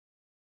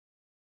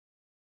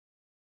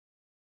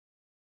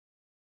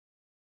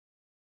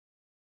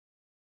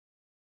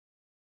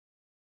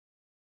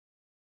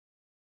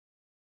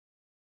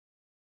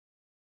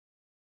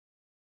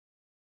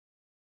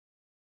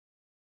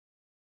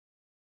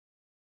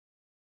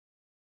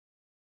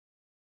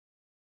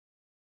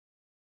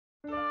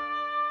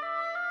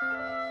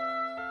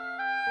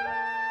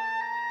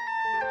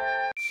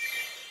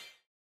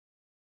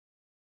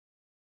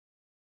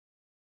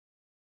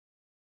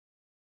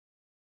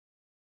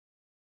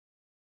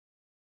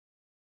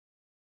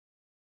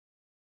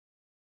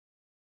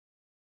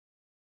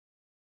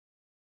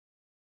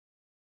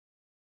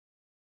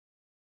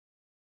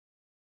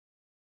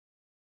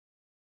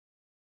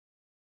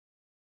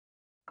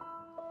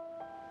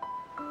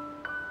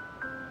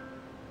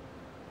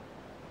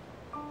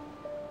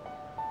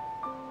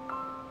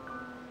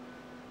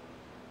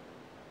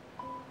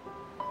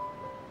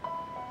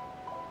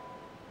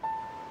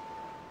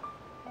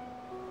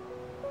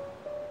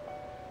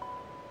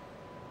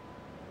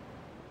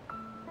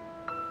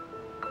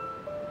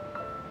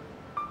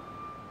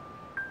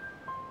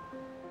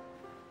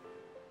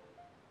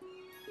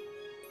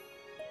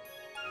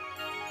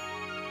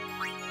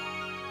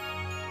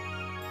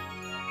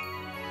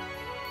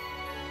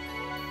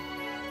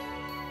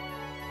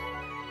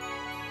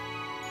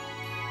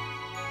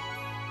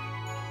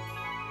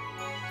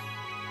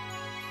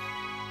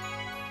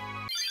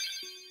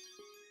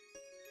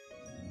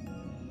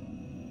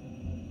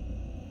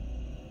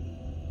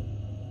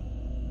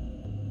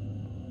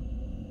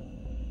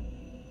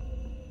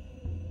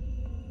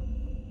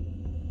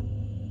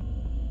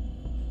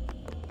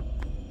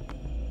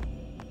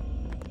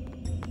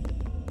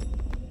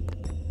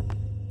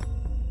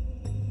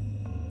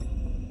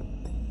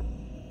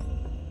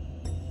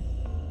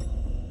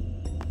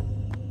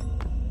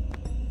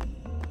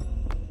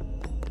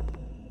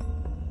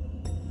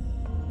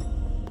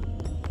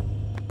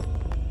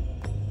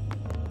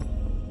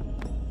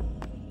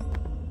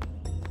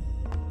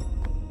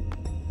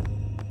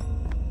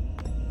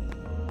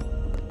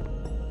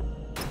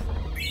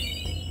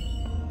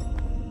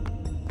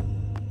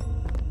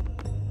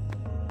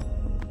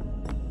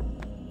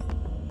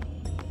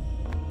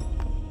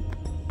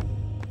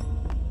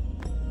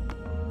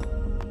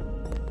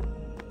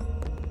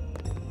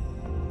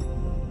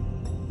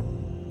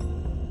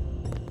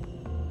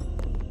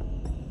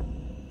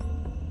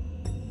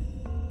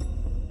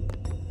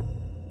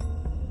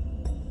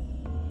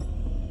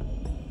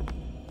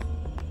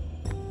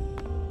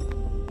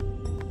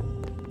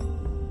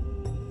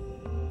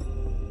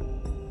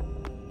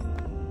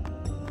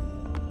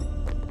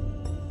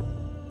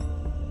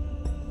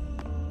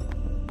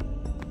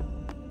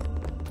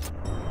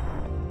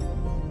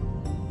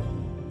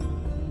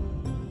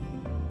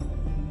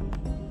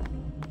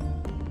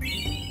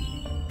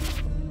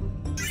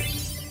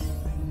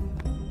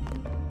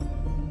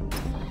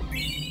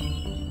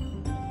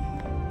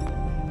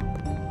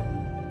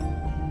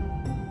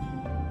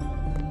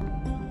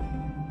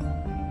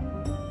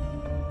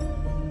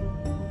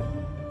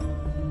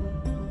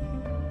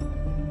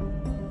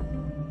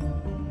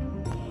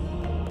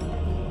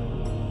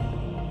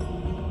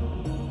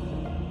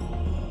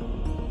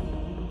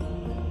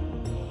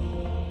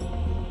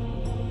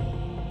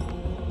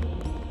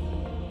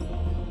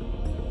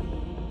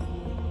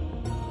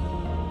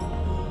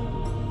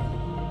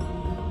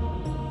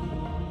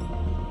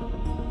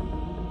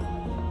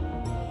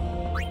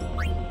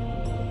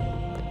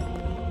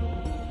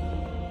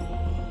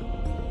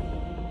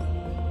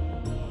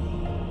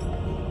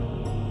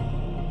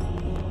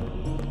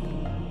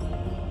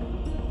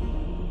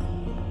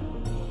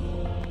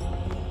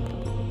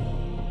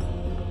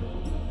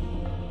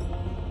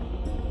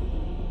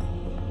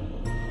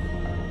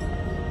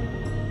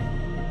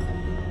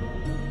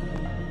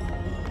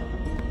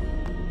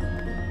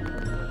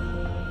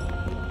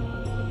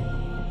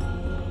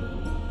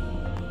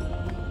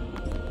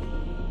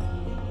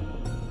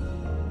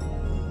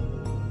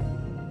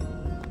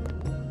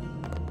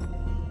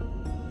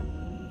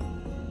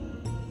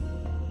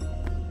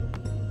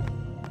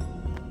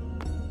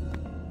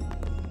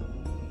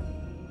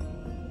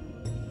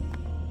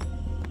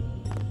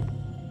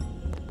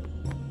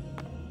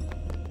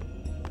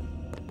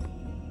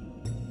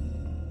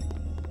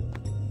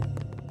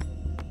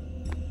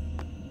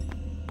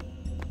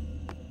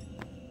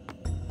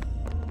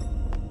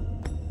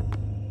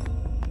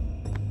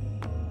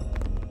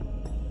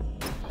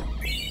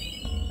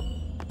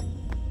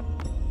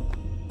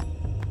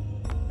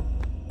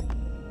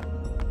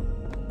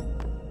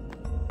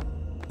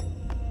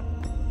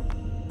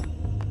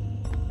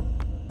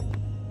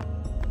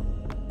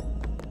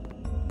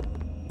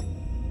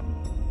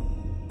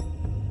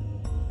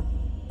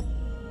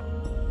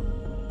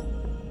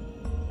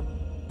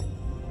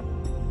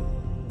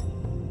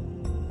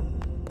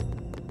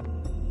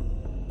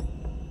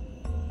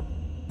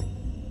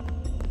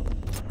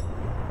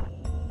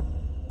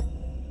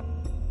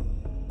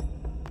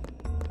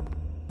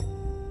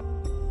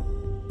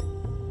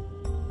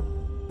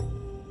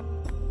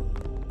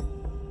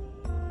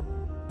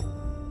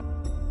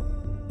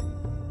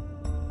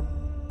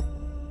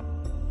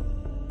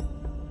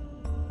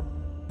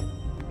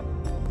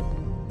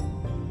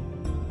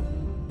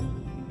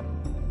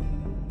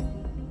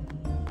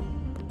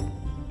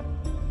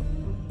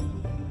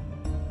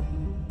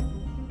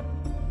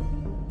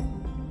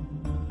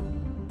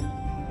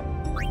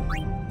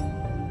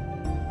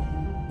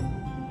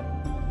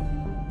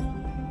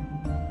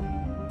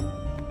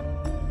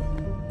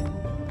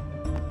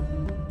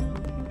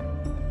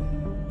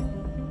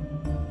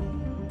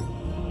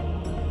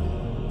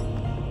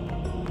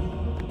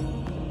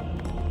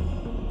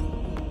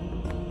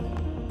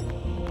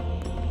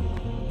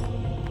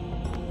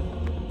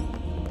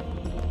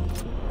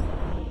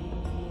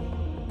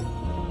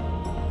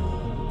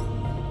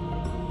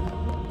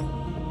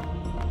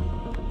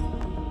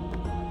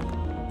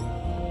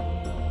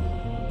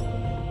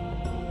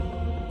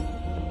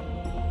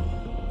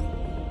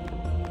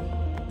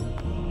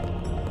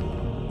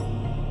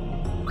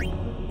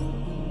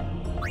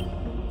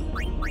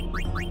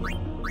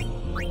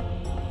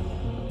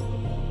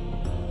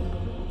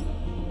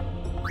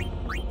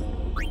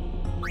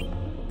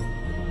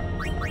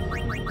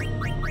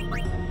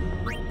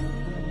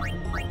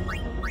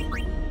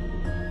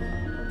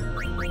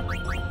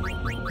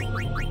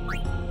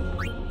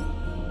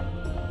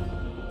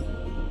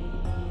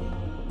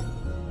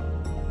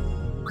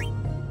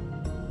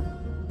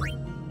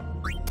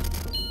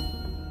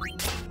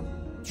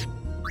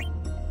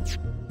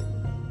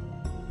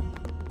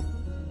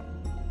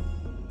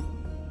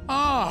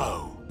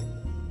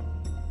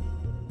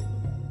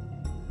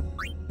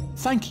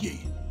Thank ye.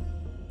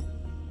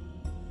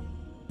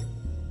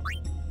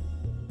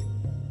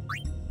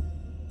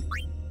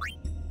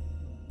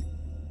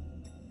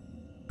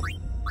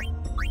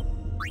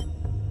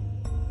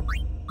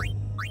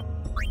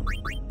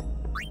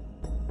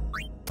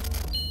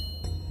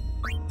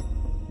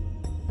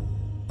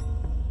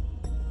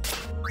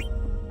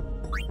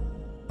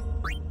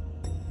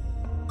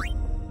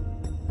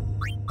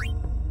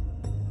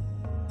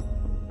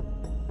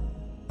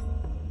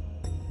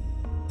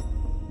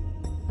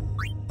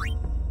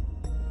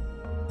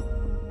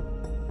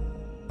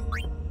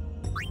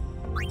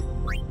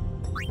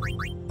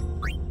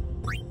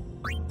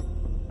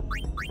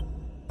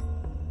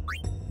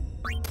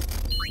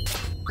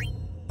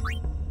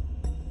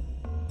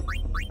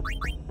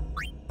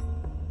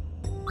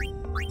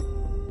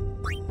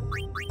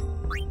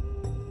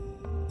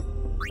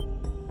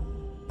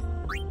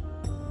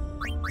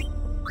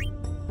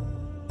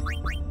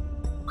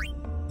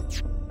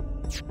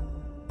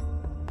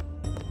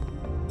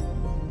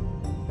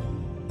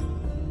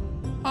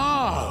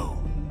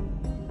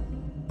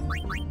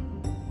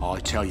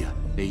 I tell you,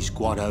 these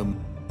Guado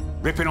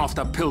ripping off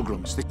the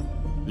pilgrims.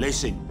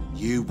 Listen,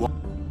 you want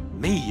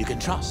me you can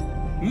trust.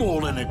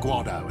 More than a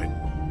Guado, eh?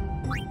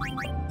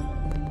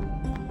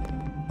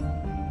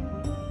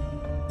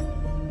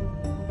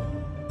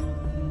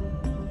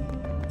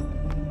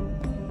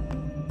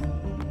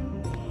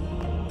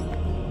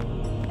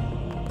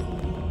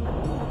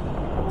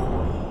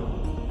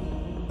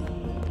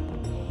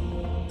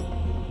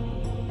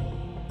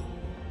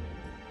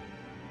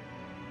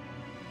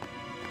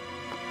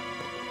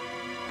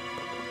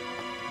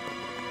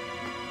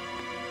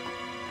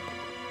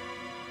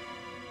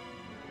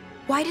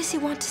 Why does he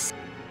want to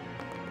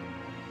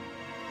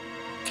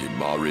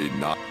Kimari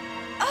na.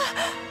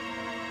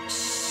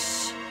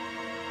 Shh.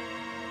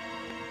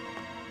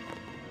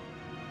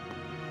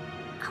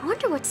 I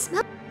wonder what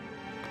smell.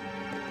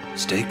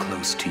 Stay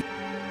close to.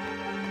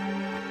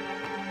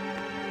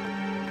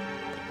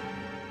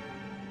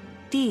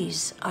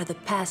 These are the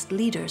past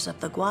leaders of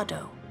the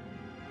Guado.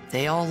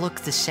 They all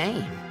look the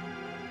same.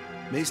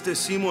 Maester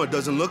Seymour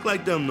doesn't look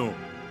like them, no.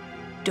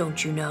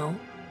 Don't you know?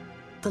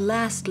 The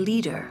last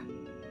leader,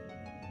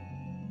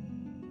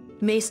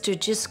 Maester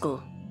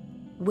Jiskel,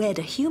 wed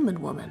a human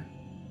woman.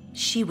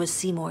 She was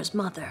Seymour's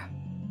mother.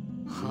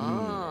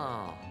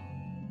 Oh.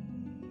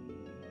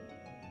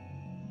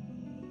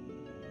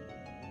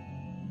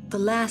 The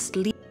last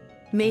leader,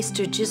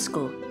 Maester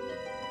Jiskel.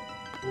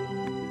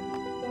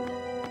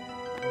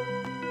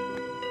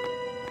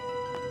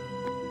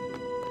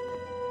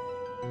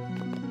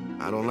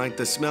 I don't like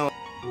the smell.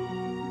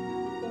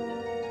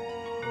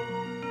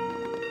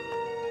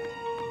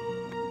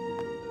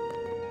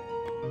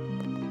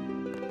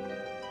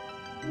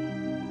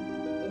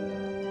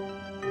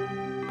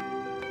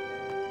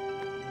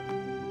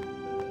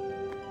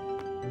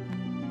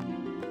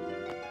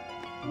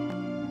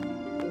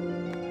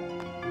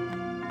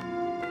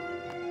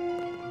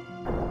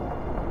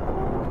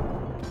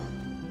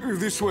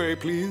 This way,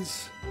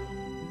 please.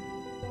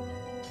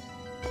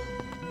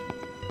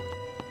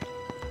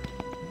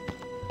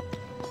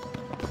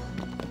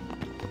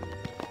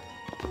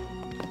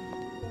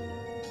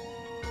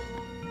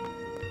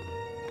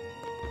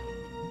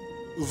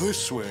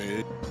 This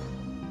way.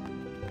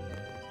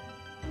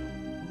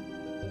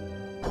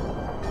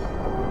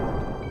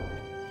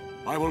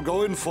 I will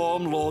go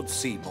inform Lord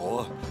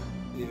Seymour.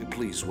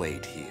 Please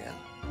wait here.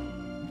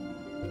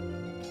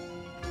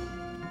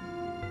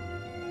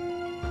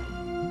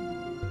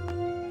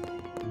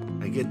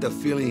 I get the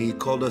feeling he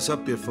called us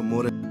up here for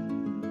more than...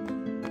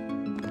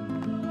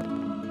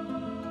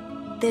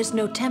 There's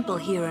no temple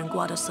here in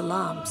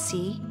Guadasalam,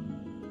 see?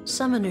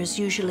 Summoners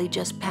usually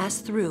just pass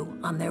through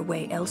on their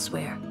way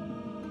elsewhere.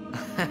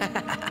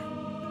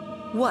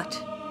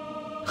 What?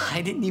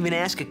 I didn't even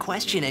ask a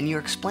question and you're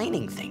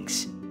explaining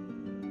things.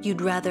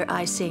 You'd rather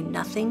I say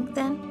nothing,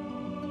 then?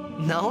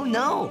 No,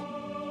 no.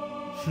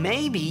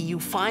 Maybe you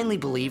finally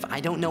believe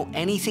I don't know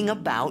anything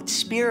about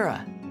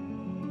Spira.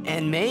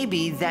 And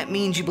maybe that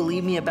means you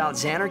believe me about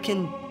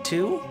Zanarkand,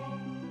 too?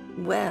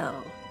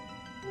 Well,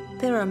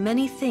 there are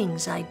many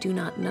things I do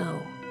not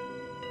know.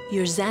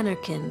 Your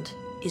Zanarkand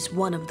is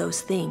one of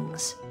those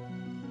things.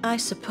 I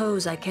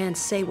suppose I can't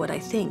say what I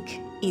think,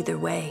 either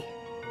way.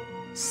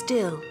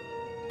 Still,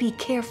 be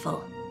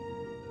careful.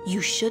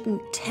 You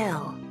shouldn't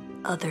tell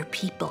other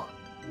people.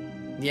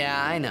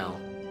 Yeah, I know.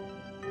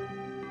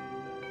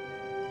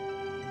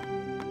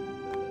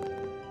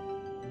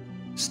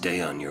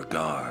 Stay on your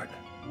guard.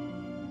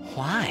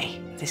 Why?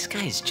 This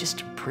guy's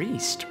just a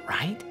priest,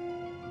 right?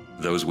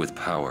 Those with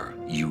power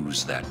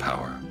use that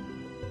power.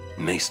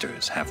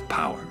 Maesters have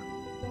power.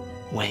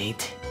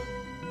 Wait.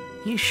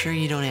 You sure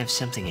you don't have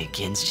something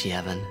against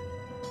Yevon?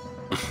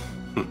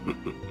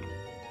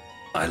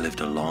 I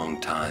lived a long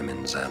time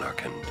in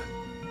Zanarkand.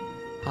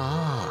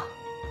 Ah.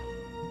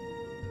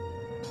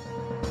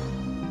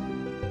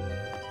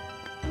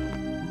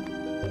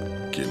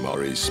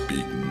 Kimari,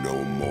 speak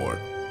no more.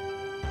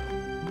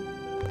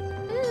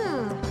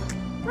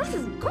 This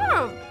is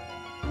good.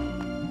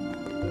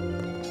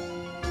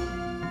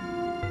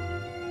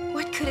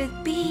 could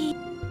it be?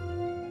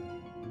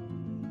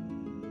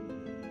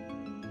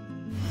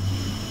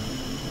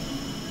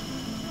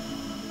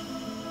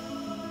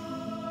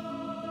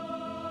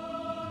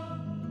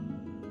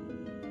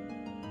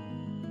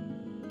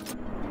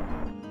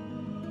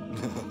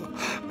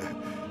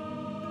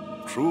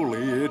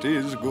 Truly, it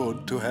is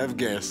good to have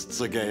guests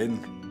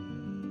again.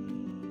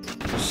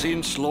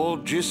 Since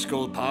Lord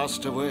Jiskel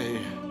passed away,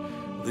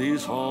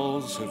 these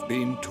halls have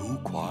been too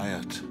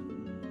quiet.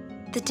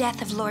 The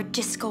death of Lord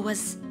Jiskel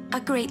was a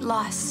great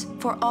loss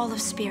for all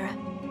of Spira.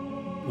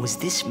 Was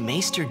this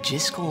Maester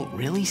Jiskel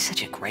really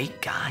such a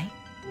great guy?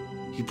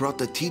 He brought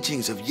the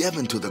teachings of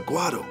Yevon to the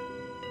grotto.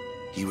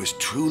 He was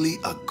truly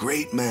a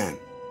great man.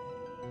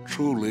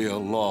 Truly a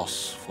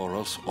loss for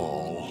us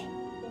all.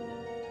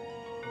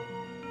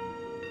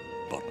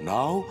 But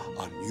now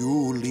a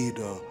new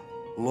leader,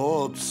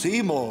 Lord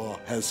Seymour,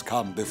 has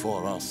come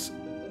before us.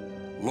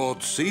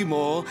 Lord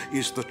Seymour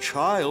is the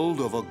child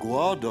of a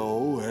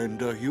Guado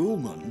and a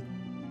human.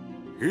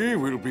 He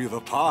will be the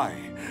tie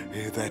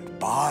that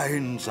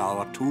binds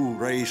our two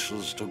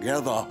races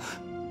together.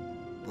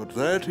 But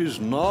that is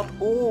not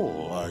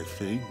all, I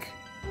think.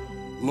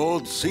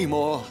 Lord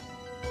Seymour,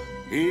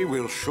 he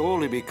will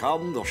surely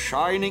become the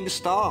shining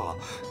star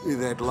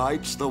that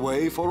lights the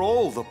way for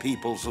all the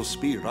peoples of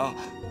Spira.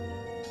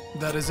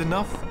 That is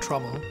enough,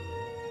 Trummel.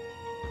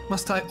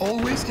 Must I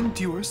always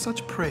endure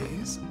such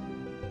praise?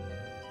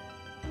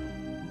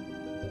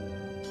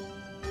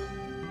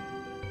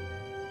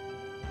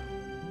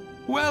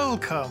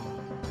 Welcome!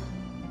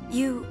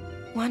 You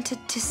wanted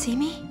to see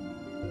me?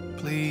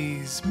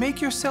 Please, make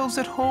yourselves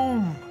at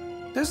home.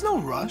 There's no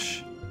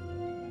rush.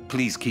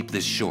 Please keep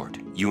this short.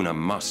 Yuna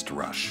must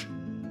rush.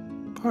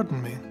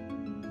 Pardon me.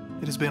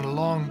 It has been a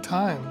long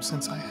time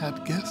since I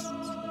had guests.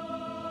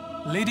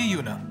 Lady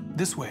Yuna,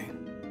 this way.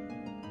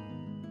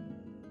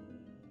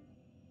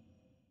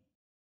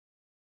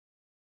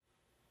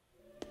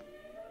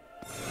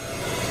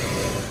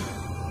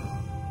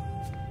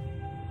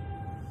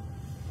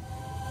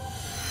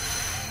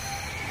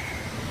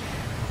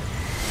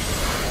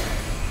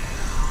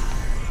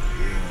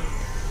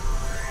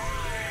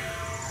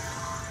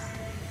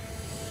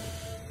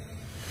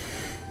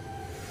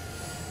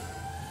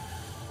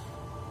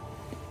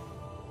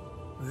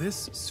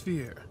 This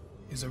sphere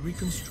is a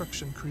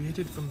reconstruction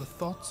created from the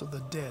thoughts of the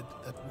dead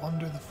that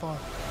wander the far.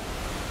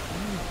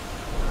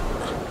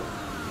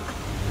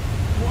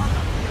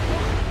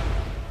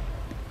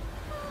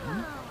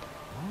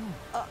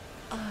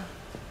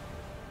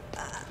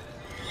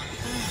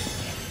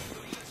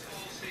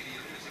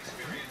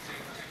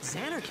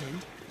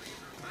 Zanarkand?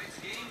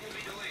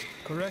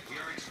 Correct.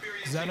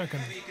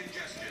 Zanarkand,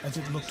 as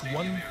it looked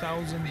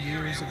 1,000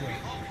 years ago.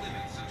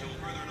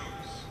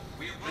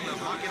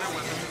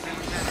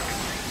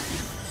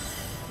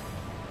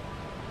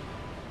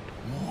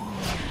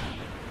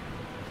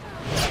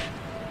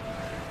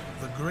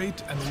 The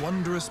great and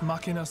wondrous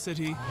Machina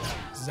city,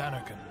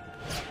 Zanarkand.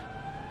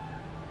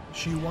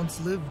 She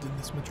once lived in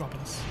this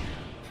metropolis.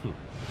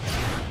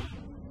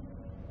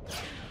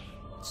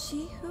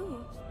 She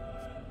who?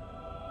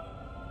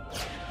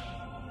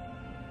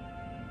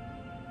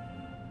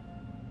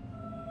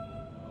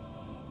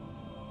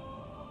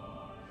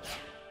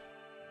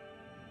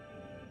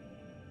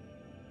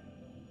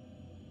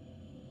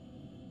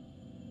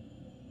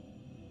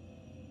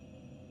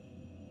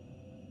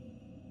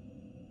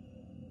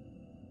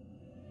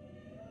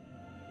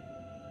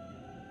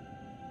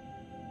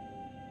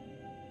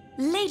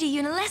 Lady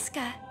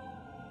Yunalesca!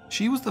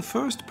 She was the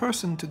first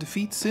person to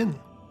defeat sin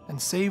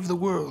and save the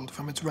world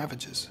from its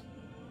ravages.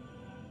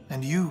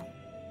 And you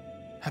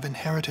have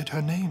inherited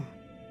her name.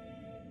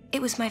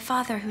 It was my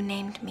father who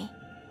named me.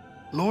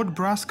 Lord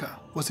Braska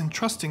was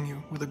entrusting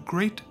you with a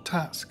great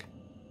task.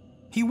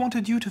 He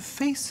wanted you to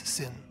face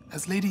sin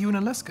as Lady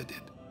Yunalesca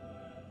did.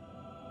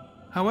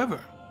 However,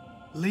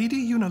 Lady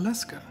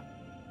Yunalesca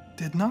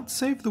did not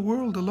save the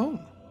world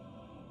alone.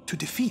 To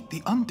defeat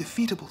the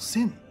undefeatable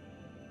sin,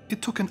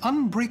 it took an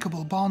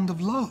unbreakable bond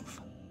of love,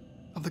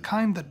 of the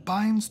kind that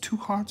binds two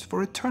hearts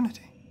for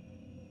eternity.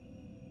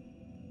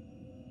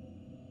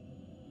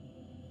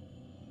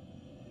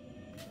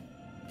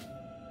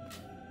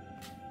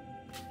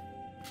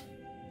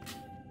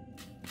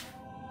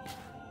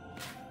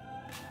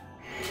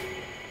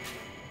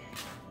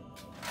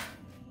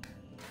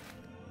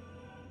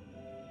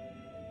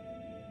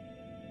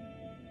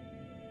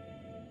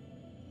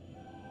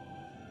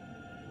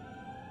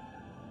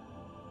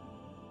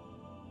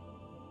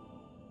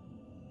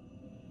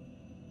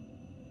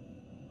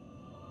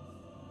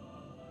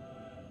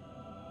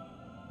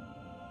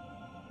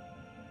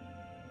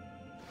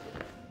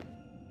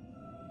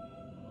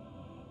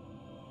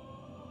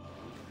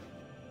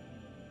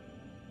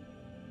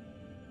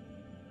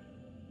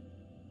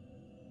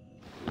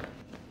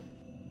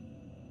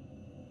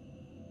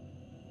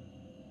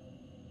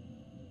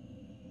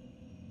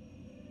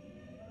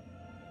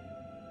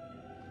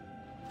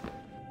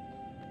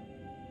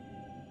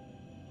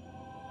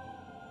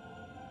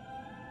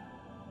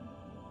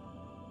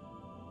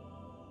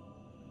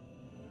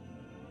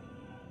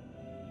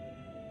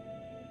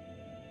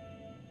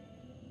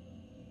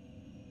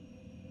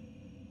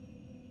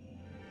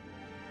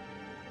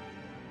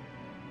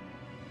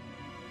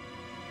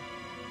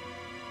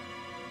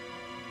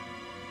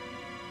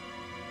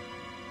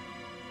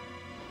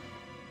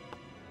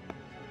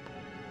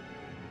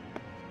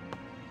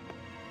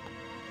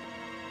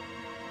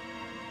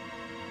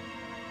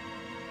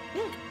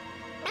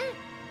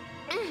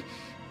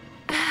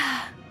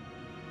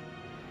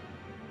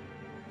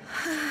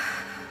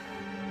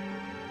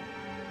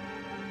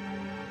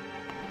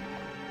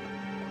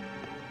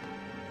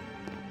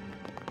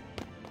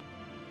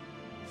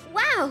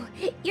 Wow,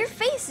 your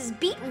face is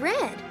beet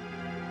red.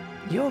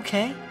 You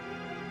okay?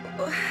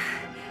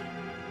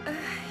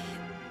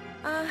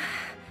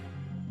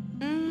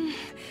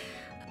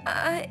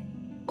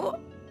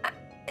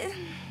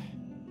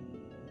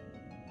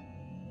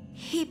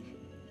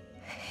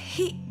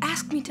 He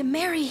asked me to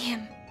marry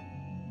him.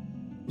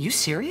 You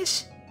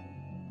serious?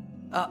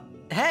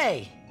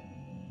 Hey!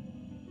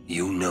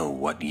 You know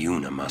what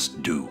Yuna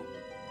must do.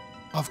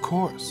 Of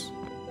course.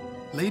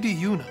 Lady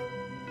Yuna.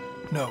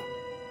 No,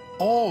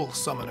 all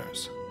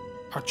summoners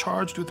are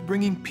charged with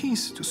bringing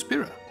peace to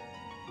Spira.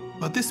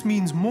 But this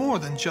means more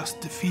than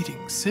just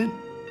defeating sin.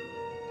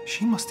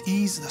 She must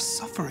ease the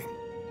suffering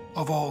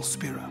of all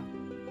Spira.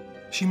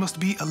 She must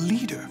be a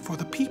leader for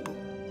the people.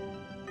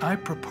 I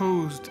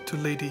proposed to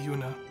Lady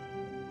Yuna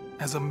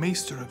as a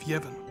Maester of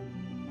Yevon.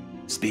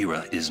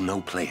 Spira is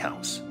no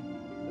playhouse.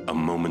 A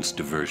moment's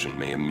diversion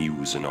may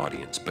amuse an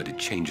audience, but it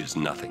changes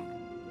nothing.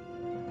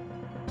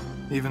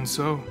 Even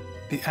so,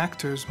 the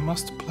actors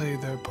must play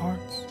their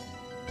parts.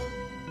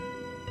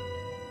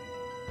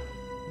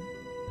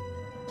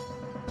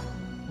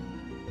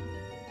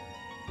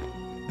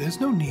 There's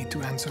no need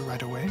to answer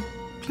right away.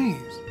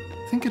 Please,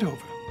 think it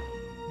over.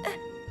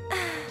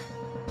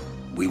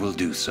 We will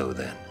do so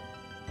then.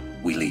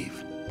 We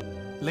leave.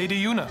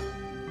 Lady Yuna,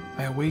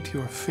 I await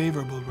your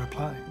favorable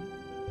reply.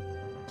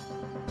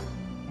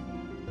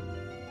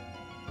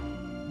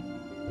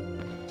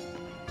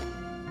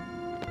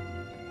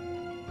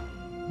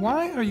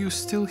 Why are you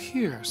still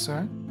here,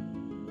 sir?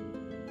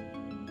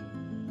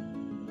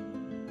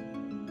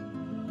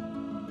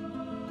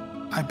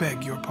 I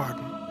beg your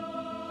pardon.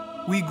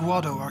 We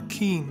Guado are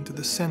keen to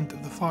the scent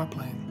of the far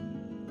plain.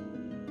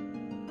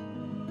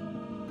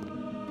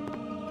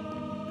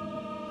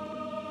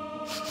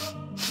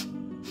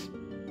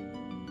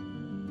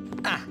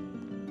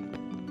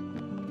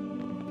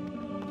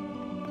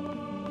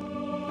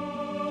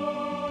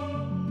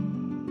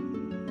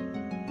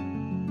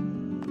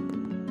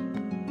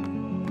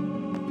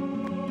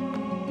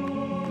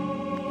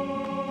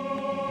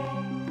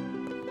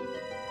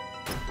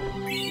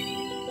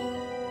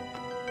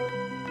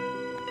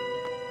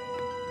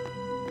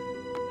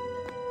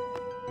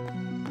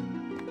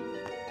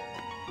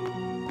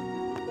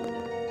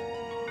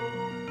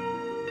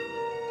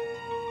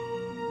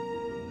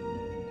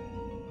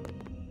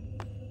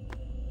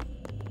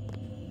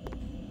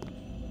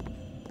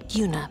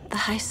 Yuna, the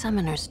High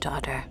Summoner's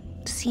daughter.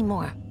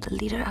 Seymour, the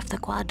leader of the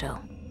Guado.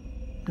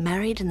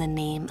 Married in the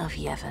name of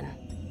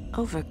Yevon,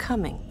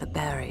 overcoming the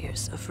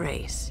barriers of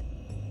race.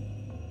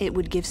 It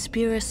would give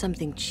Spira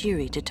something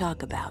cheery to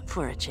talk about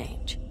for a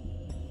change.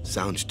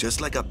 Sounds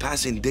just like a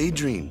passing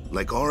daydream,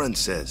 like Oren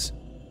says.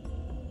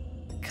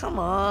 Come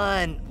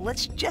on,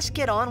 let's just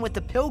get on with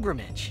the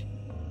pilgrimage.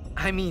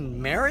 I mean,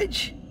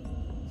 marriage?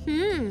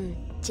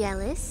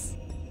 Jealous?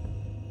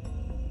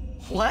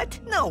 What?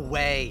 No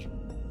way.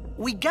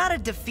 We gotta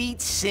defeat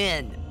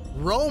sin.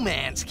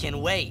 Romance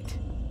can wait.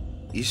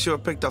 You sure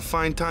picked a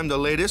fine time to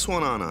lay this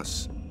one on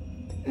us.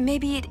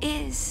 Maybe it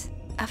is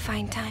a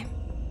fine time.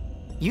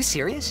 You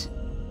serious?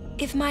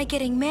 If my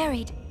getting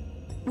married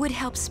would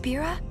help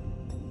Spira,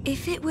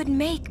 if it would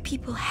make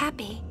people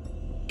happy,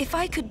 if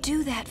I could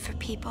do that for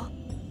people,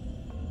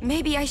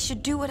 maybe I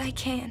should do what I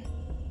can.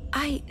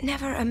 I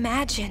never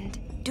imagined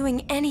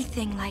doing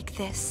anything like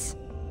this,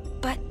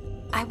 but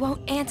I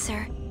won't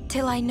answer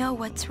till I know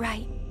what's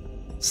right.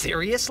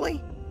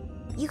 Seriously?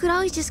 You could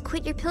always just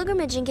quit your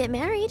pilgrimage and get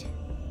married.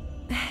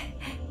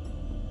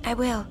 I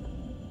will.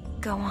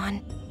 Go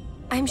on.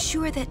 I'm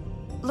sure that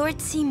Lord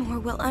Seymour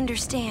will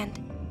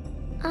understand.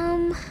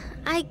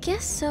 I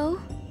guess so.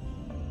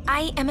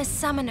 I am a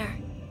summoner.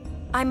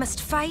 I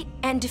must fight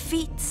and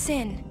defeat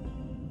sin.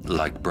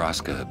 Like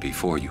Braska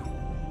before you.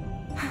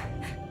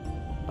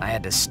 I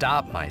had to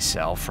stop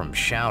myself from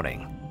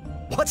shouting.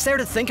 What's there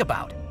to think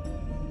about?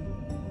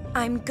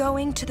 I'm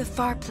going to the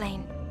far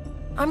plain.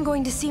 I'm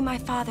going to see my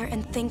father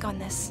and think on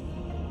this.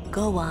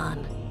 Go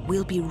on.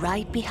 We'll be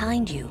right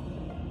behind you.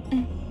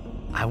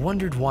 I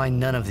wondered why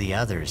none of the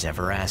others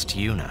ever asked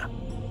Yuna.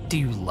 Do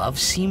you love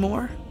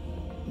Seymour?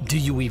 Do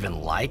you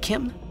even like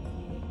him?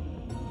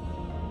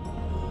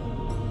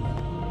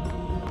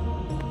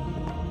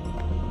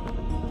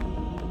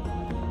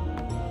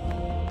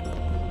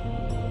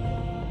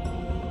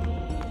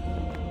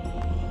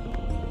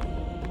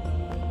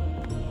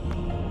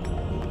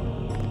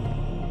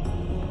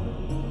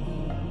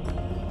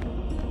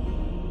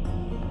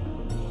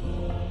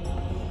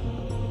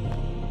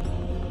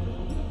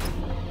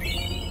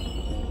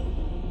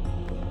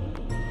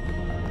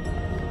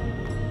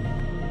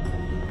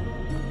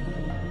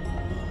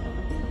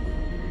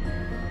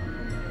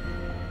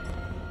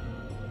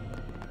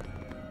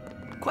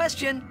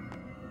 Question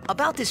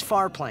about this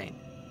far plane.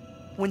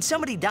 When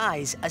somebody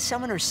dies, a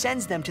summoner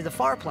sends them to the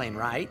far plane,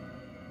 right?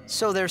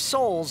 So their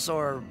souls,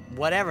 or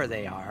whatever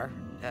they are,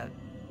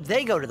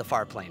 they go to the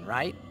far plane,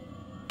 right?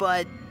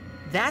 But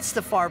that's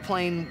the far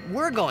plane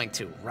we're going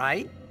to,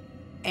 right?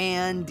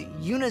 And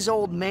Yuna's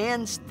old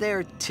man's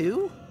there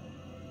too?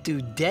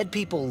 Do dead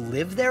people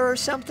live there or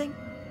something?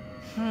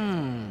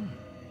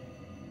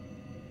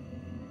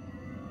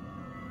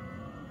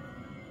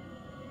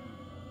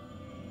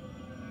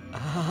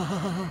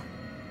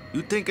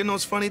 You thinking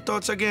those funny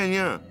thoughts again,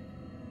 yeah?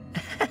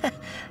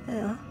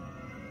 Yeah.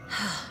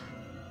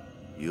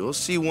 You'll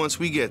see once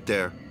we get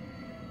there.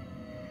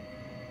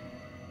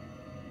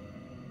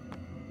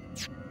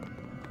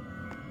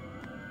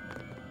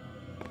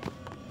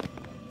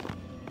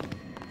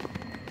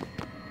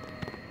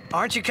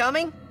 Aren't you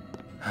coming?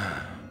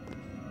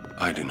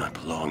 I do not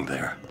belong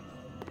there.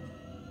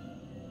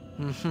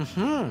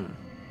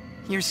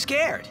 You're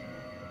scared.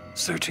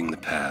 Searching the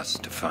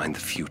past to find the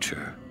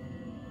future.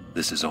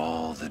 This is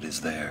all that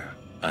is there.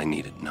 I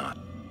need it not.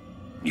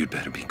 You'd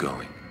better be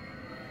going.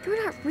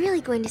 You're not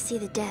really going to see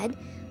the dead.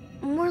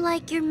 More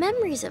like your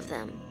memories of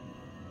them.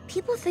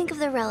 People think of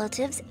their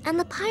relatives, and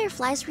the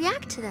fireflies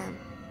react to them.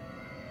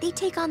 They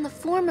take on the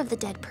form of the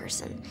dead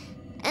person.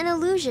 An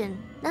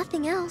illusion,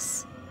 nothing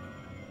else.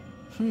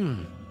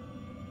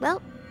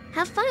 Well,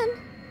 have fun.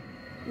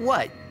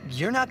 What?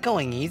 You're not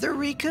going either,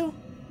 Riku?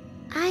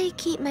 I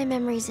keep my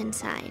memories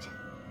inside.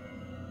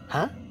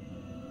 Huh?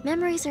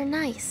 Memories are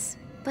nice,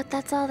 but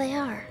that's all they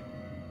are.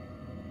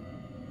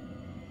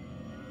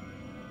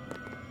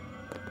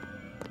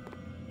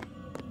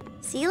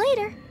 See you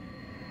later.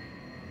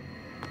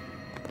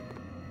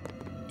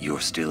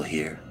 You're still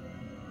here?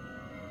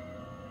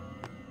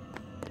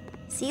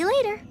 See you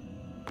later.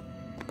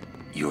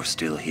 You're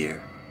still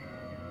here?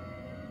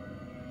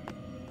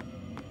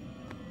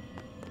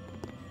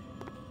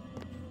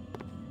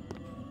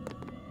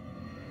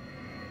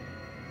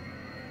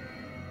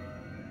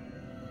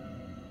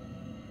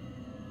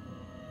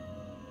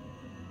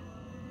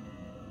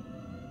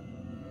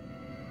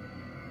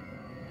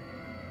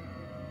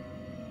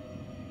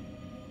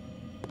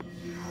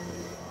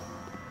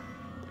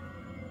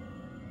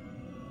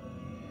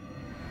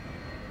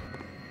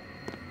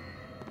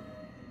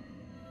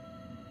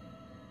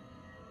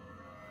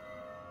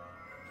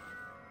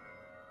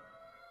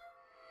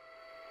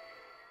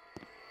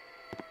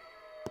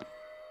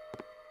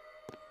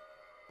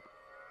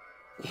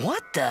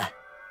 What the?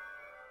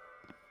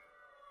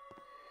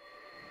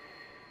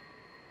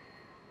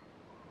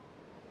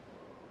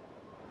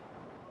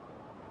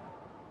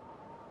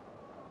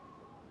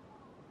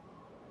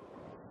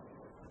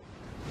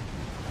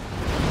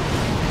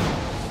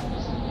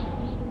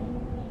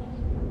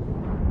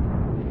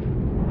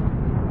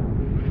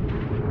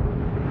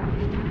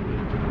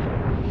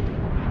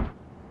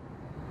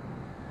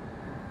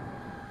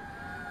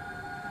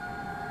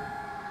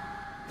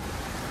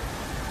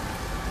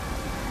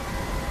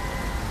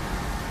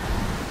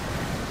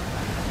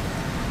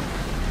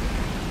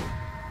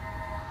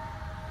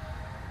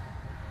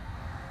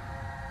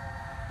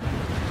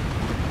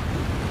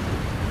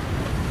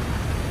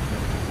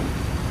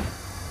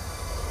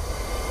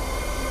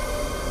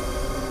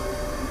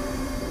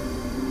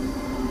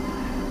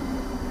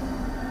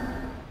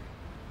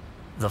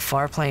 The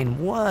farplane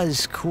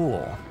was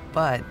cool,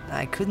 but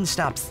I couldn't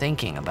stop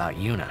thinking about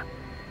Yuna.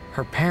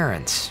 Her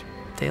parents,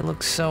 they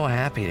looked so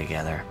happy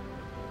together.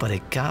 But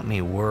it got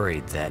me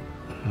worried that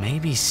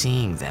maybe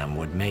seeing them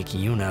would make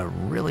Yuna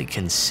really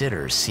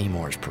consider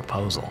Seymour's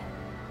proposal.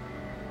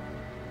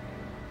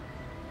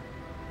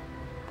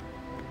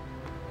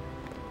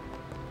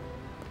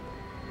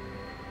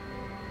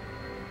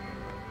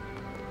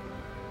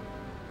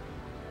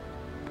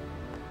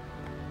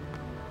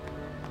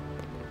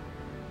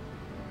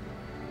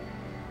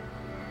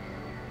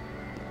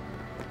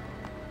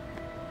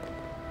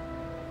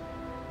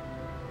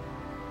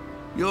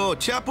 Yo,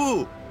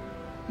 Chapu!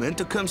 Meant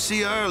to come see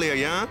you earlier,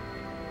 yeah?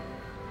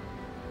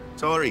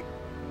 Sorry.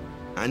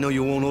 I know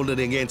you won't hold it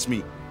against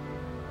me.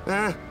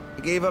 I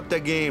gave up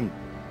that game.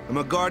 I'm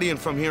a guardian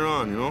from here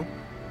on, you know?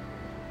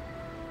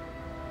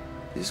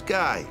 This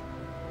guy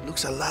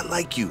looks a lot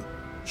like you.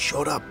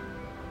 Showed up.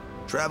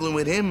 Traveling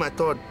with him, I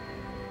thought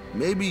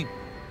maybe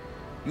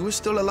you were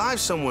still alive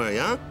somewhere,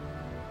 yeah?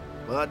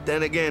 But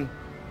then again,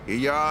 here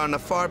you are on the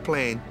far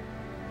plane.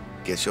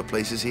 Guess your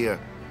place is here.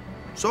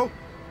 So,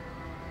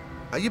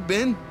 how you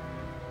been?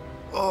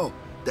 Oh,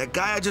 that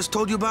guy I just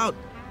told you about?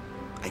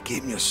 I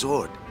gave him your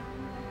sword.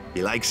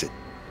 He likes it.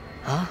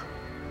 Huh?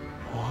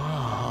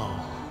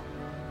 Whoa.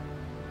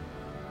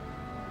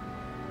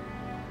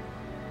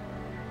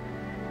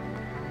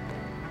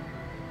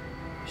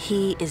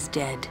 He is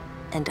dead,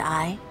 and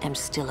I am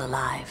still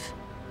alive.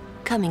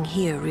 Coming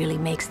here really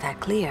makes that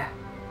clear.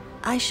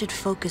 I should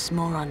focus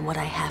more on what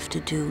I have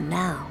to do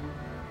now.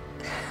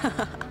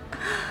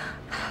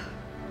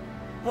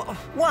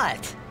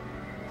 What?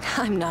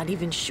 I'm not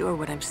even sure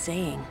what I'm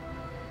saying.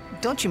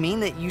 Don't you mean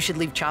that you should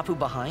leave Chapu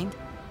behind?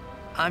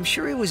 I'm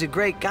sure he was a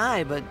great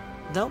guy, but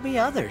there'll be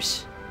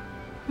others.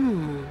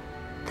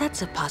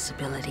 That's a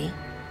possibility.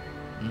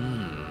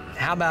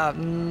 How about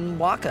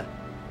Waka?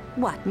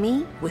 What,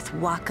 me? With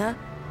Waka?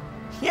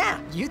 Yeah,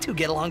 you two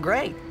get along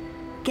great.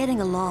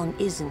 Getting along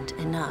isn't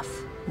enough.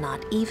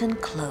 Not even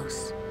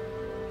close.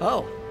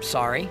 Oh,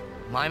 sorry.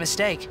 My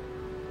mistake.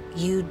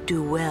 You'd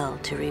do well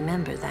to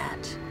remember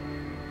that.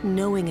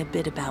 Knowing a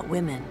bit about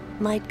women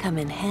might come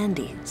in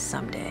handy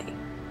someday.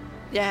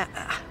 Yeah,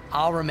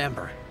 I'll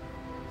remember.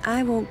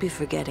 I won't be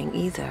forgetting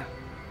either.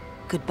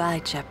 Goodbye,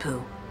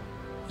 Chapu.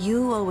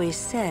 You always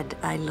said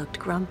I looked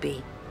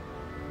grumpy.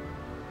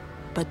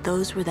 But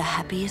those were the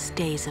happiest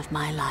days of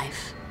my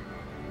life.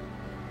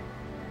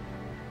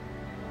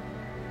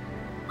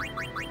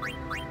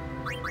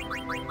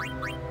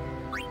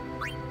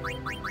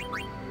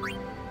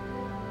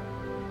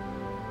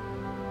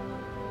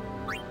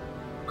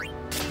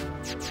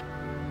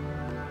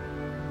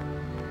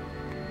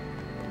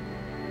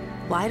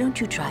 Why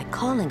don't you try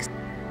calling?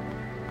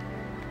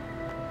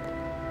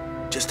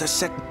 Just a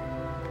sec.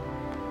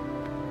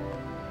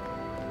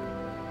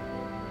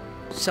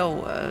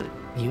 So,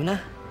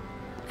 Yuna?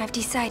 I've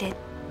decided.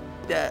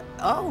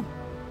 Oh,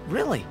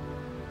 really?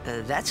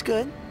 That's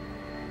good.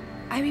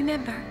 I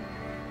remember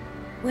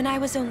when I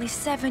was only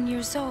 7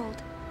 years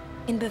old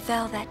in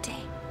Bavel that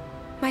day.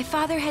 My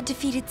father had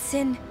defeated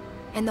Sin,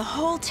 and the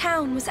whole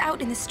town was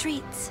out in the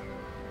streets.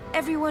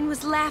 Everyone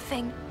was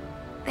laughing.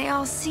 They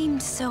all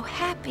seemed so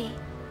happy.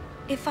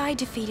 If I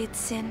defeated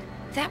Sin,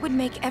 that would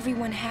make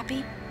everyone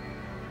happy,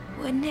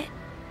 wouldn't it?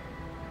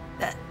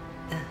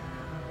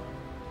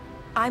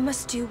 I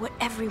must do what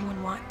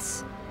everyone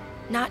wants,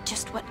 not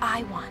just what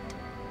I want.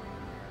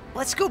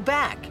 Let's go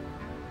back.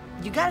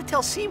 You gotta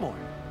tell Seymour.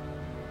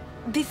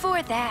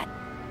 Before that,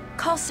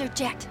 call Sir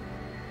Jet.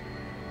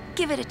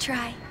 Give it a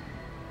try.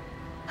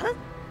 Huh?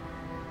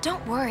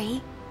 Don't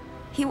worry.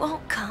 He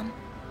won't come.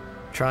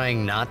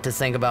 Trying not to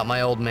think about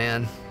my old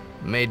man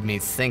made me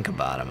think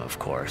about him, of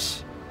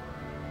course.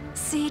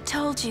 See,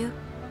 told you.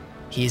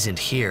 He isn't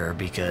here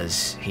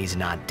because he's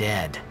not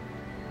dead.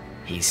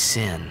 He's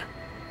Sin.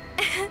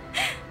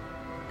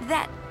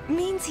 That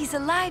means he's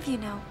alive, you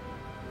know.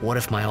 What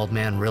if my old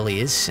man really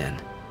is Sin?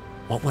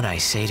 What would I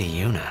say to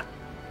Yuna?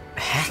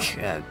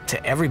 Heck,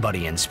 to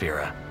everybody in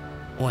Spira.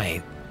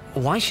 Wait,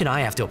 why should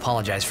I have to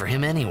apologize for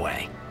him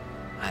anyway?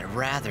 I'd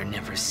rather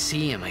never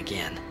see him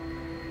again.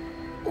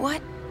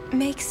 What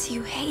makes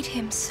you hate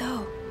him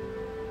so?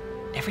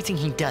 Everything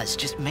he does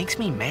just makes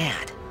me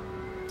mad.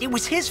 It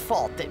was his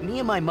fault that me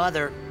and my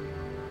mother...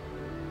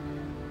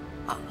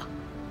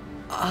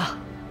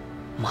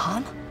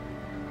 Mom?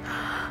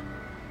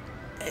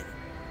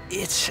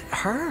 It's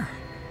her.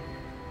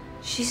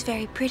 She's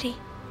very pretty.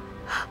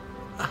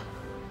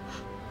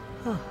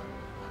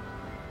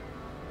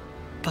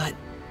 But...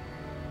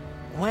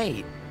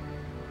 wait.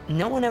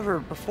 No one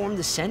ever performed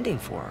the sending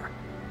for her.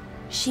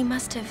 She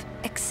must have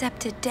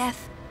accepted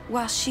death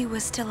while she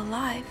was still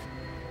alive.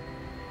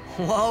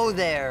 Whoa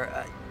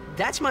there.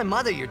 That's my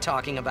mother you're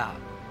talking about.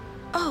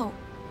 Oh,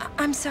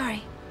 I'm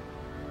sorry.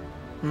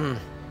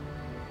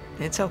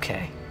 It's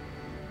okay.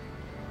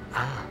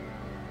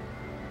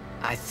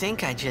 I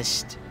think I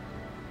just...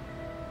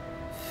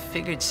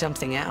 figured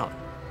something out.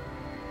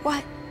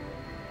 What?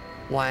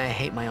 Why I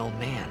hate my old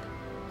man.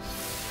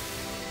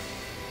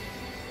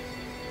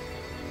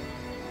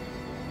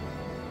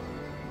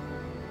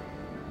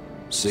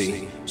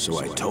 See, so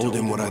I told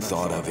him what I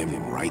thought of him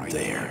right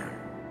there.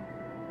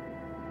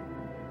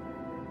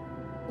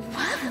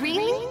 What,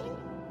 really?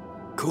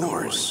 Of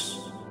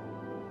course.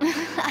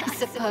 I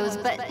suppose,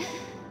 but...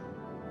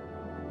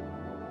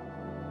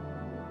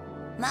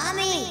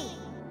 Mommy!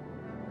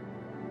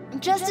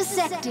 Just a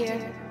sec,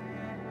 dear.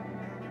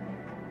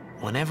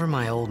 Whenever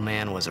my old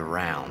man was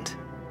around,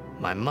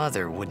 my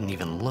mother wouldn't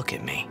even look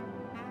at me.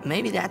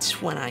 Maybe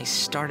that's when I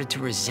started to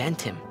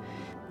resent him,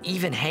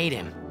 even hate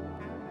him.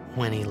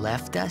 When he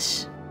left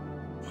us,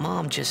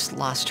 Mom just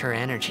lost her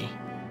energy.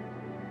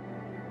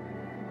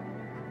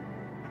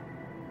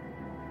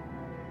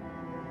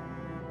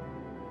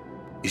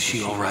 Is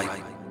she all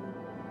right?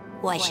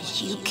 Why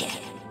should you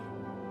care?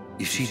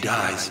 If she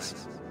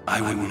dies,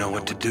 I wouldn't know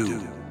what to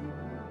do.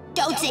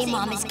 Don't say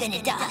Mom is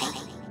gonna die.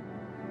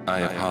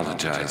 I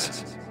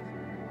apologize.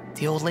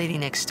 The old lady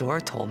next door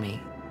told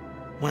me,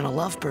 when a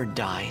lovebird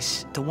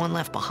dies, the one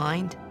left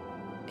behind,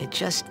 it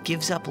just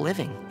gives up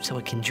living so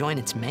it can join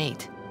its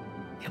mate.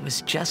 It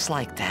was just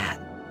like that.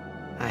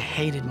 I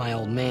hated my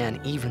old man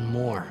even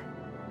more.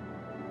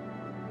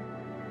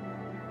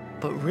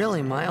 But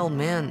really, my old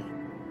man...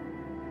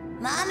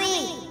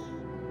 Mommy!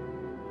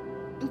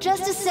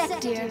 Just a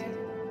sec, dear.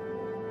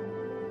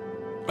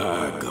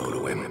 Go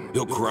to him.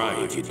 He'll cry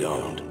if you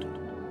don't.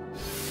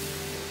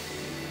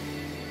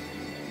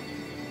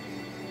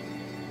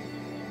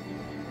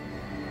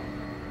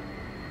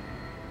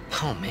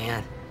 Oh,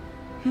 man.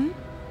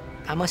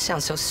 I must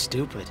sound so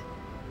stupid.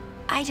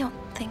 I don't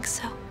think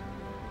so.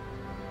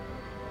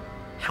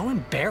 How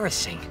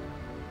embarrassing.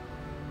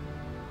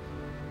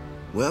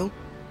 Well,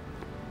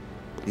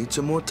 need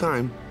some more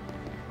time.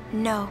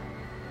 No.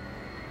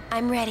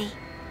 I'm ready.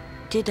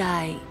 Did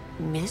I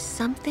miss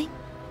something?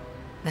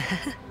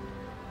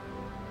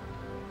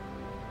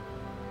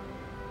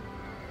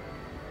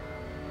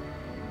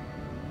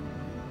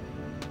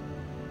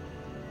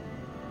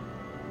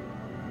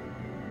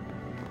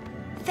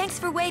 Thanks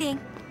for waiting.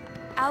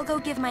 I'll go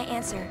give my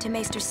answer to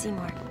Maester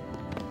Seymour.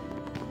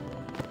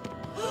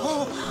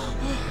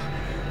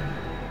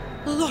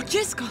 Lord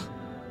Jiskel!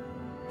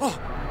 Oh,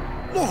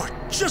 Lord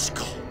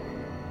Jiskel!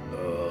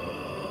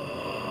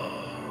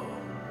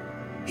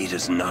 He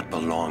does not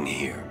belong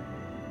here.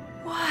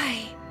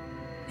 Why?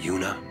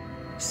 Yuna,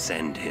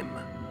 send him.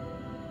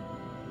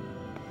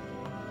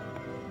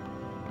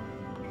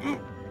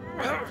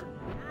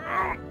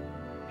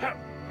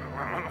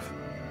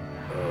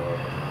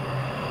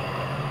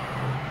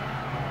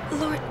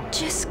 Lord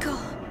Jiskel.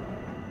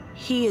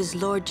 He is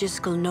Lord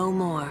Jiskel no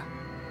more.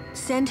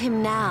 Send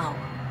him now.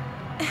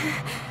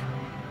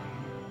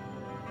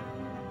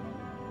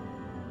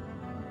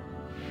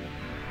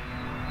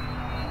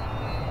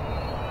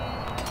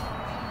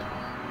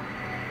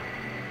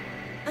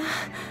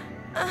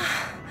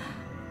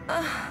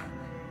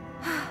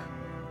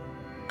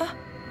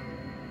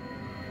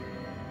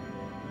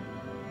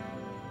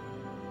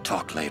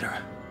 Talk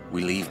later.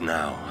 We leave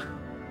now.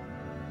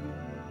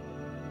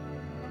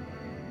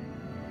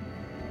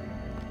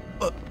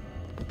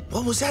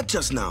 What was that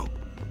just now?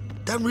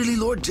 That really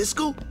Lord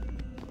Jiskel?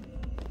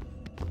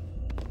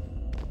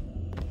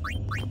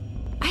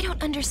 I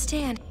don't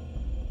understand.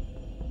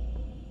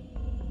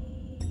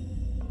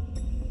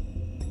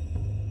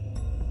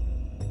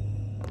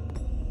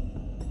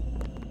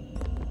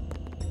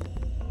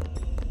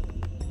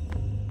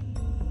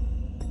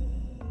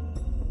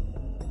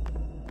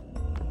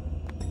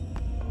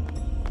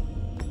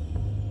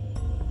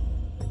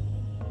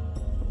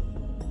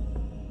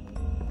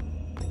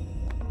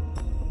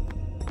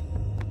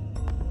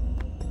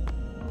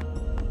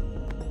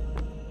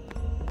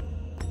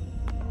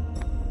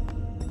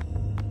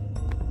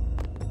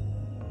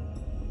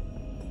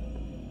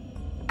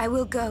 I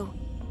will go.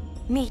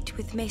 Meet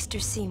with Maester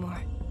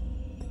Seymour.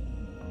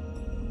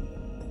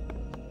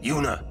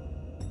 Yuna!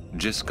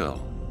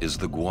 Jiskel is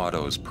the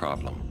Guado's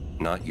problem,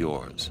 not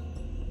yours.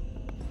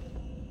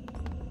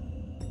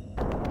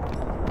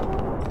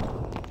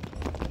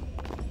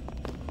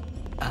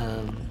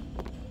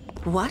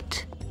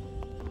 What?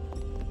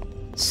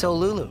 So,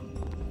 Lulu,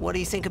 what do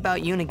you think about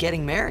Yuna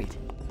getting married?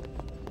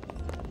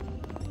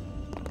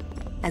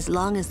 As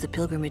long as the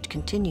pilgrimage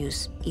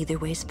continues, either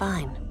way's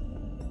fine.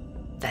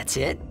 That's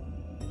it?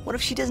 What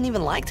if she doesn't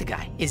even like the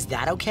guy? Is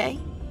that okay?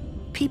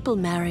 People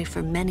marry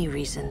for many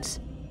reasons.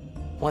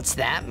 What's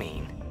that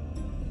mean?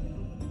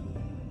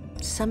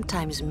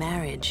 Sometimes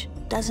marriage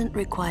doesn't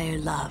require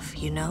love,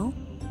 you know?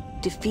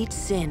 Defeat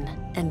sin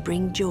and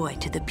bring joy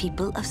to the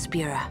people of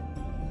Spira.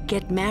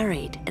 Get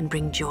married and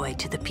bring joy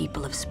to the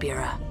people of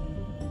Spira.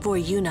 For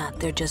Yuna,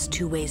 they're just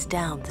two ways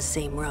down the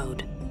same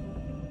road.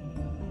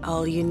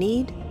 All you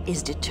need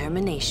is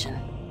determination.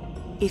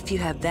 If you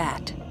have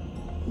that,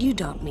 you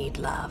don't need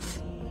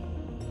love.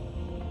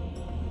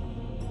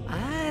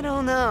 I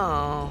don't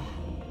know.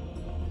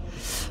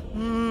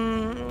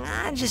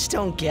 I just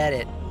don't get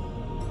it.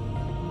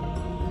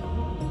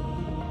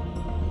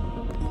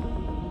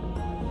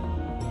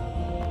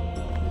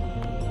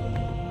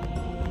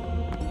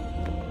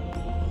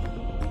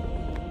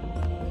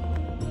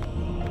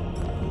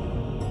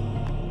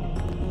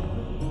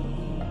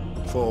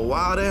 For a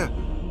while there?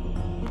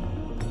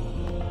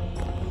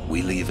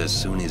 We leave as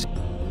soon as...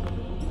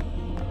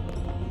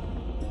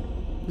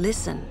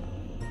 Listen,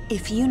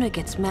 if Yuna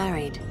gets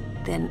married,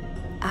 then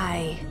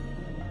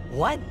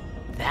What?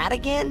 That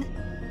again?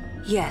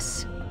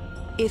 Yes.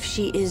 If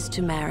she is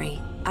to marry,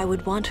 I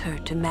would want her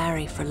to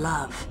marry for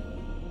love.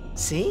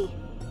 See?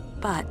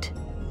 But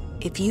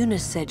if Yuna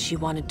said she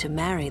wanted to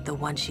marry the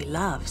one she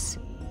loves,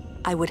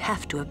 I would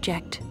have to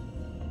object.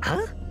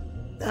 Huh?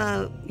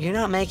 You're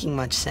not making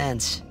much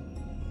sense.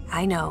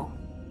 I know.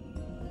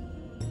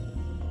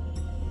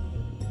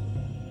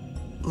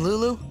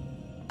 Lulu?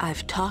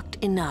 I've talked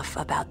enough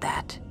about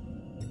that.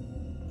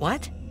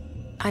 What?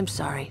 I'm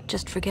sorry,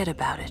 just forget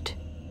about it.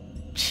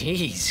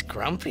 Jeez,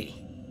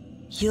 Grumpy.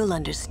 You'll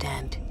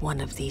understand one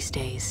of these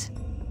days.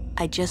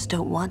 I just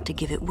don't want to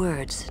give it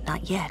words,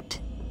 not yet.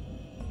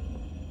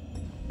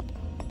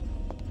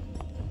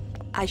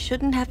 I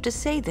shouldn't have to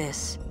say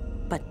this,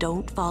 but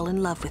don't fall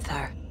in love with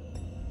her.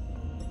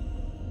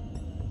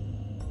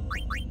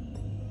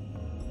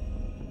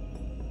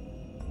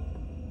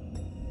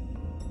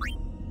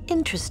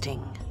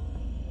 Interesting.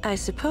 I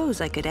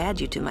suppose I could add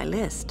you to my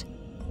list.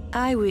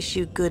 I wish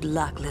you good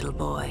luck, little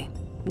boy.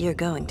 You're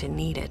going to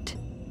need it.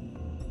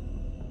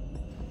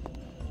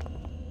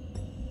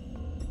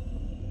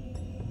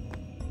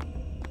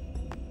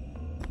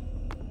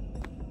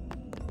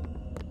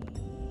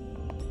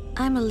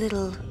 I'm a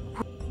little...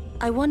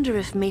 I wonder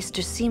if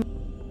Maester Seymour...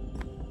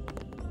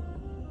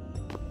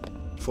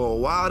 For a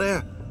while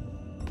there?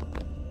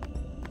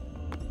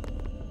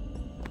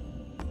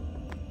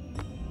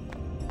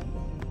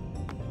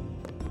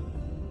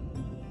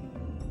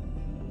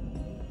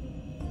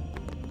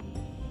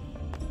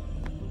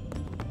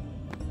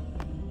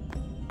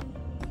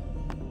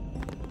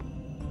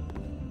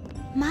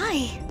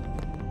 My,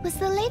 was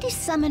the Lady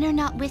Summoner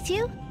not with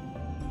you?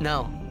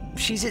 No,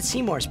 she's at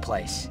Seymour's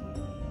place.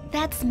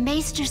 That's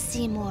Maester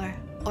Seymour,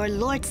 or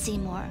Lord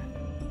Seymour.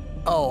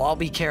 Oh, I'll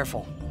be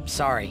careful.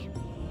 Sorry.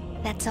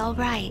 That's all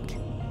right.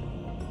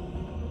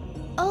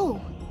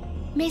 Oh,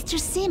 Maester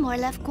Seymour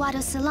left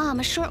Guadosalam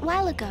a short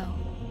while ago.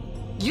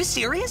 You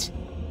serious?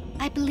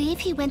 I believe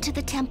he went to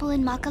the temple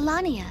in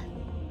Makalania.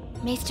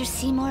 Maester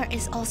Seymour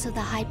is also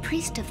the high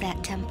priest of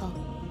that temple.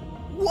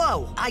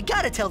 Whoa, I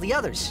gotta tell the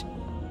others.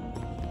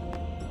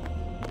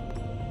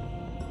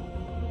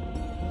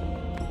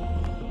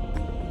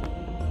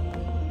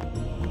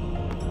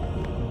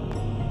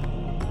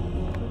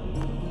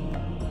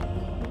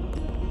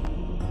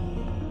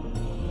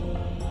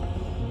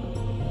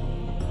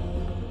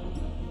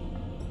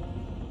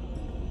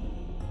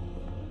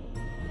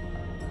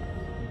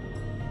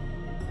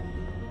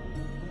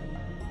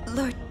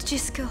 Lord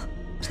Jiskel,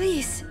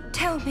 please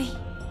tell me,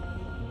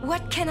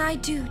 what can I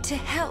do to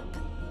help?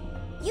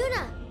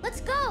 Yuna,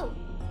 let's go!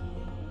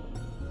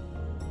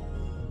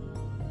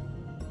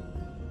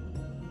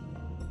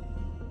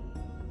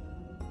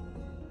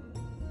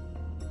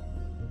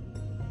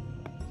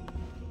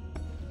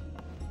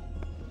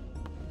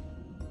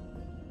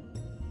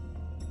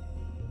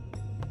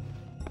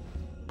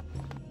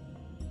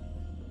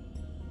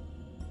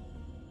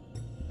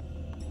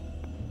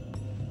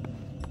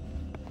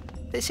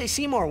 They say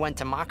Seymour went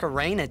to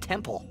Macarena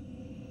Temple.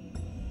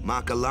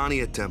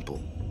 Macalania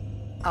Temple.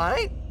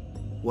 Alright?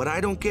 What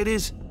I don't get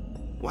is,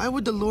 why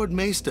would the Lord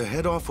Maester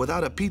head off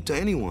without a peep to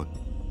anyone?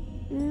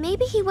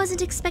 Maybe he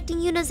wasn't expecting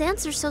Yuna's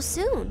answer so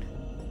soon.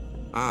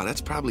 Ah,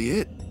 that's probably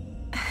it.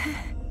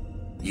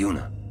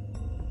 Yuna,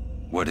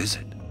 what is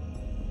it?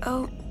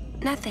 Oh,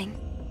 nothing.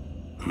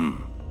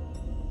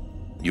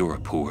 You're a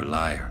poor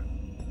liar.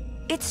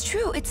 It's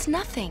true, it's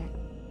nothing.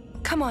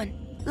 Come on,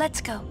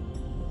 let's go.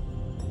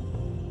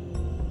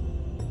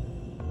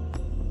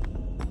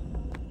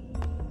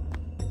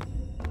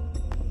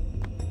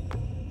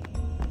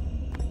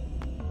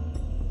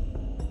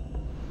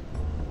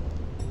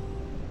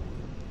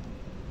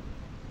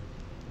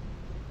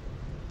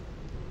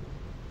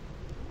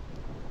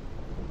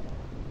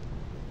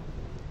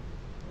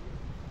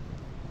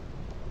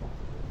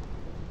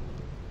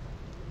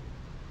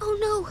 Oh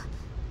no!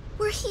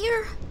 We're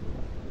here!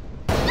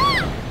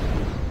 Ah!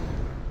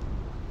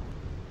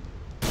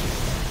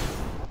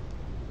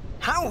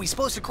 How are we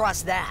supposed to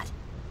cross that?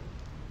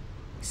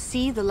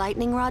 See the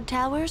lightning rod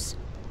towers?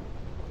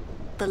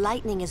 The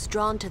lightning is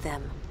drawn to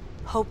them,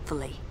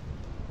 hopefully.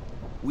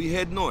 We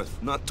head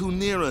north, not too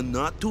near and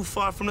not too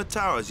far from the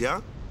towers,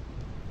 yeah?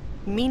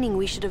 Meaning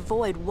we should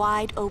avoid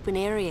wide open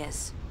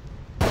areas.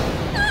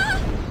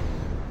 Ah!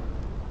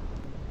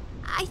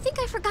 I think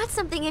I forgot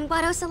something in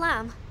Guado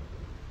Salam.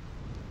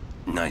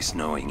 Nice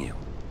knowing you.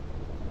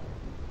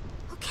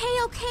 Okay,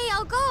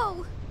 I'll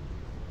go.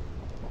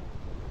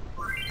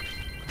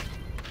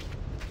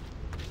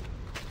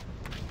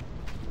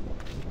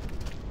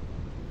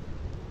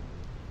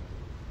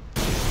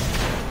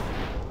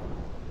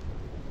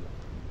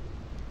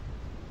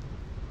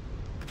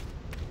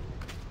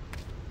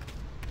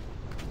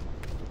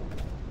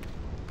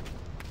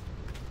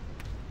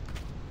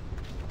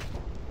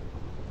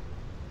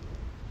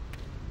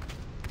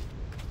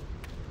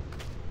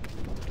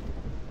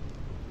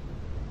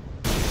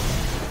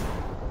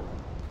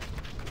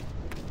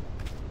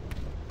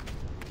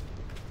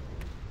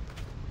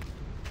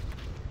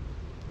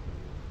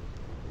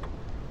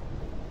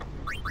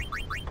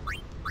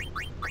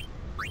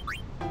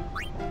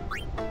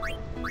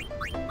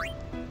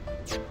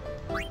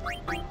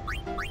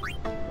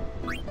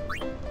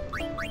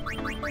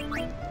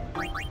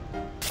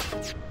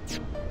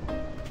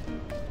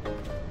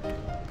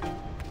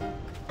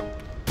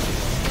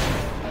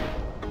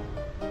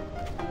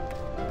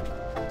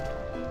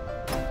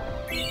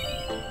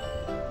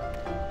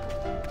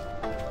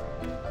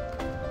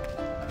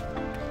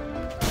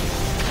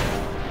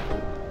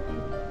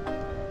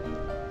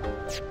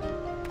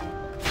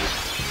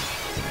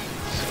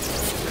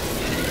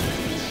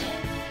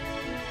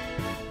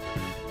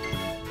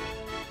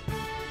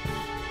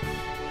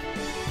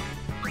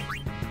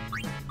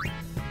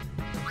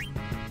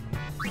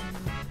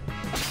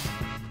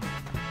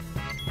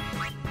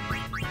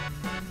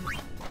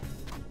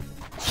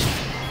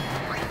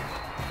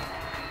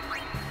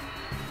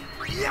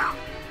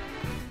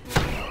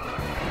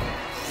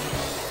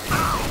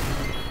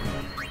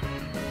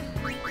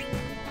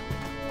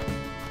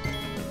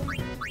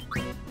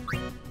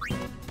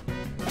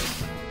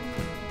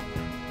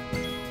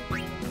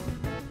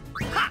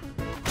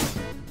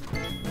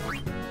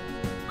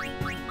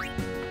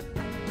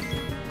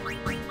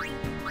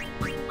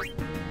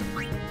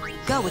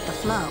 Go with the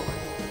flow.